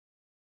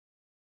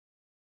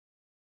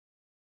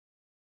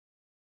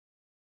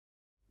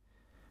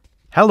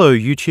Hello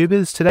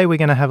YouTubers, today we're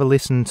going to have a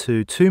listen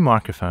to two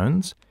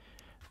microphones.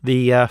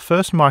 The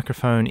first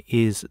microphone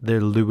is the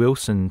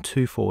LeWilson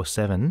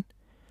 247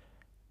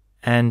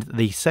 and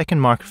the second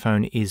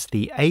microphone is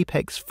the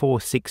Apex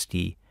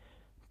 460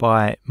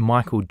 by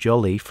Michael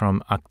Jolly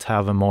from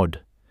OktavaMod.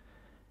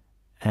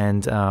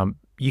 And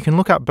you can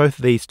look up both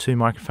of these two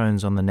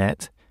microphones on the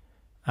net.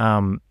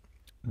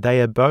 They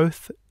are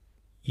both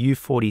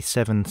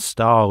U47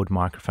 styled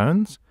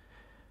microphones.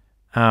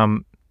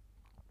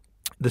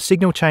 The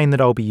signal chain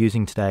that I'll be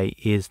using today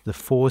is the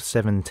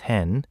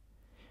 4710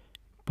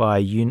 by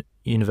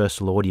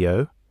Universal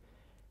Audio,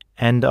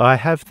 and I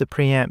have the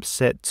preamp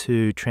set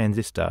to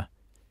transistor,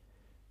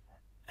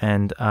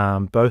 and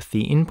both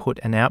the input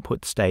and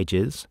output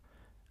stages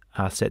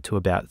are set to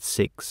about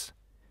 6.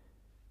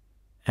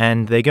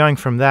 And they're going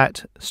from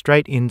that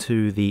straight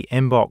into the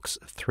Mbox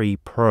 3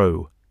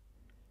 Pro.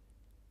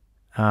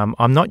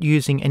 I'm not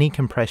using any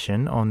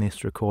compression on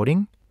this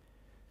recording.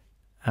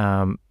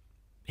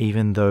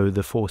 Even though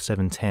the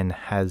 4710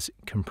 has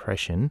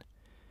compression,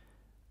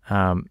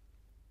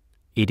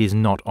 it is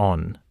not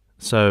on.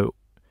 So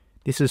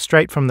this is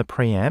straight from the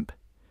preamp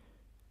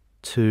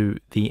to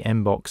the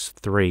Mbox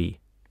 3.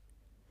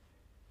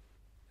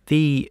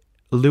 The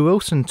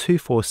LeWilson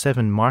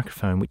 247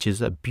 microphone, which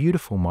is a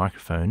beautiful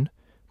microphone,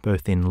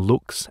 both in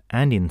looks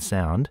and in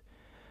sound,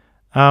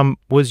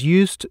 was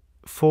used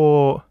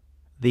for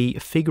the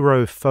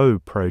Figaro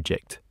Faux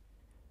project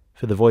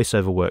for the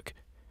voiceover work.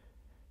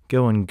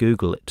 Go and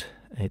Google it.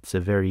 It's a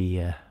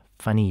very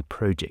funny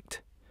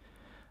project.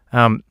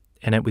 And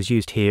it was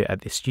used here at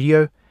the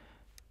studio.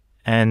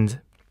 And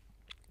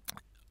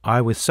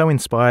I was so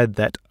inspired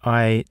that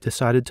I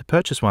decided to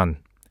purchase one.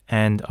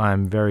 And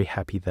I'm very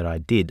happy that I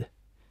did.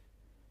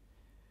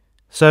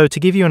 So to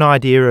give you an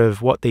idea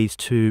of what these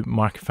two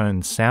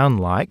microphones sound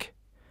like,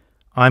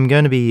 I'm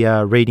going to be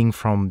reading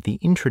from the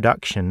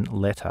introduction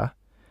letter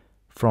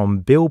from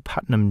Bill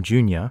Putnam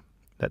Jr.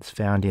 that's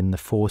found in the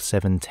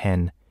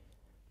 4710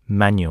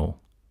 manual.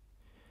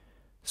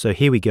 So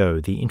here we go,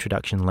 the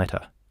introduction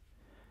letter.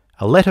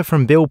 A letter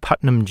from Bill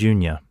Putnam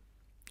Jr.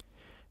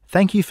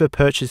 Thank you for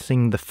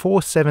purchasing the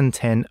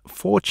 4710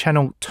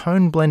 4-channel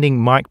tone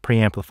blending mic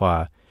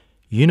preamplifier,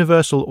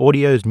 Universal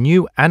Audio's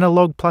new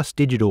analog plus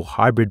digital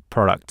hybrid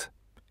product.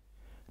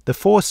 The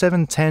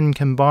 4710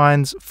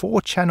 combines 4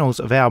 channels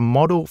of our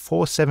model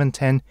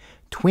 4710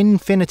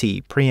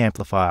 Twinfinity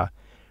preamplifier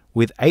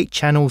with 8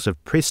 channels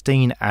of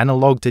pristine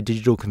analog to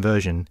digital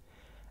conversion,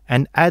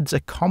 and adds a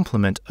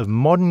complement of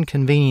modern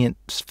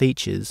convenience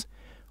features,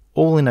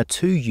 all in a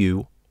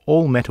 2U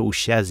all-metal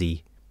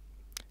chassis,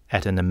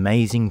 at an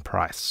amazing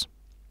price.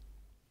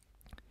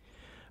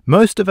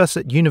 Most of us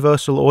at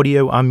Universal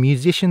Audio are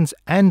musicians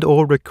and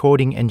or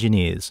recording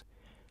engineers.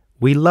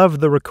 We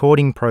love the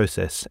recording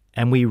process,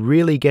 and we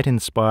really get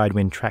inspired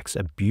when tracks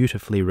are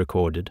beautifully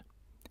recorded.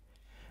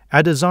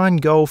 Our design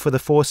goal for the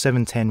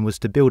 4710 was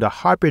to build a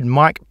hybrid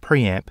mic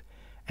preamp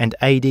and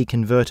AD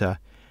converter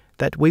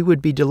that we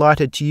would be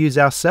delighted to use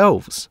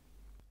ourselves.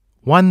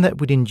 One that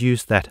would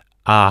induce that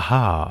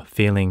aha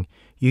feeling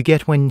you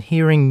get when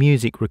hearing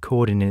music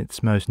recorded in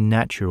its most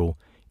natural,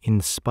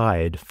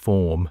 inspired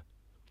form.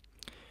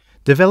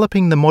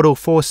 Developing the Model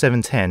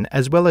 4710,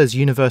 as well as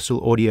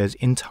Universal Audio's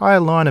entire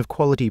line of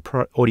quality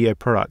audio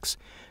products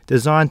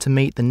designed to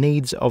meet the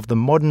needs of the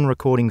modern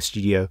recording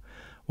studio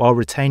while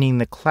retaining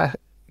the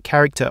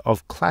character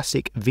of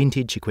classic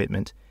vintage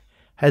equipment,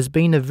 has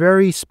been a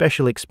very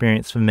special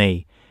experience for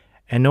me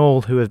and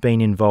all who have been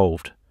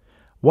involved.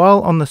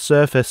 While on the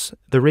surface,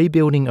 the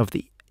rebuilding of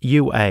the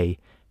UA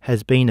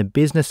has been a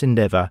business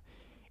endeavour,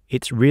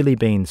 it's really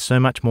been so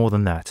much more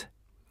than that.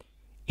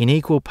 In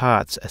equal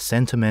parts a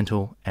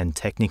sentimental and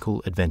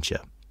technical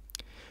adventure.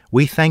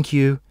 We thank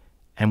you,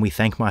 and we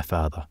thank my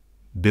father,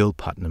 Bill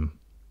Putnam.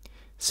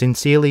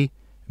 Sincerely,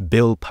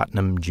 Bill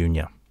Putnam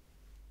Jr.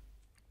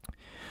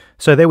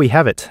 So there we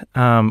have it.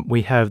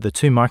 We have the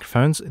two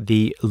microphones,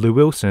 the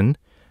LeWilson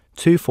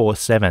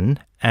 247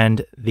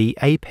 and the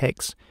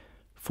Apex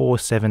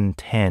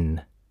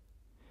 4710.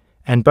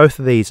 And both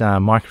of these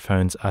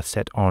microphones are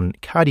set on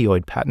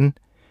cardioid pattern,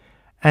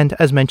 and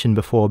as mentioned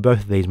before,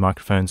 both of these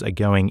microphones are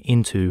going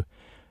into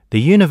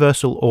the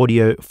Universal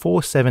Audio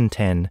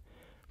 4710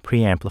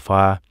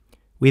 preamplifier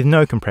with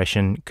no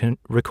compression,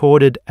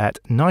 recorded at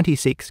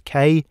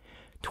 96K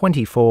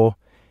 24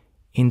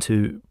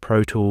 into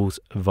Pro Tools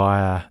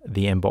via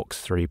the Mbox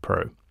 3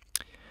 Pro.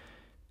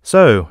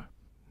 So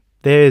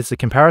there's the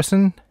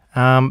comparison.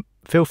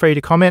 Feel free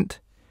to comment,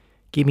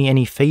 give me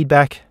any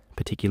feedback,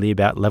 particularly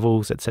about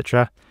levels,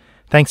 etc.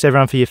 Thanks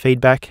everyone for your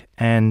feedback,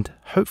 and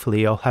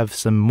hopefully I'll have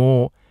some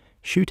more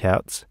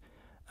shootouts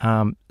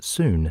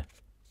soon.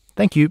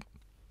 Thank you.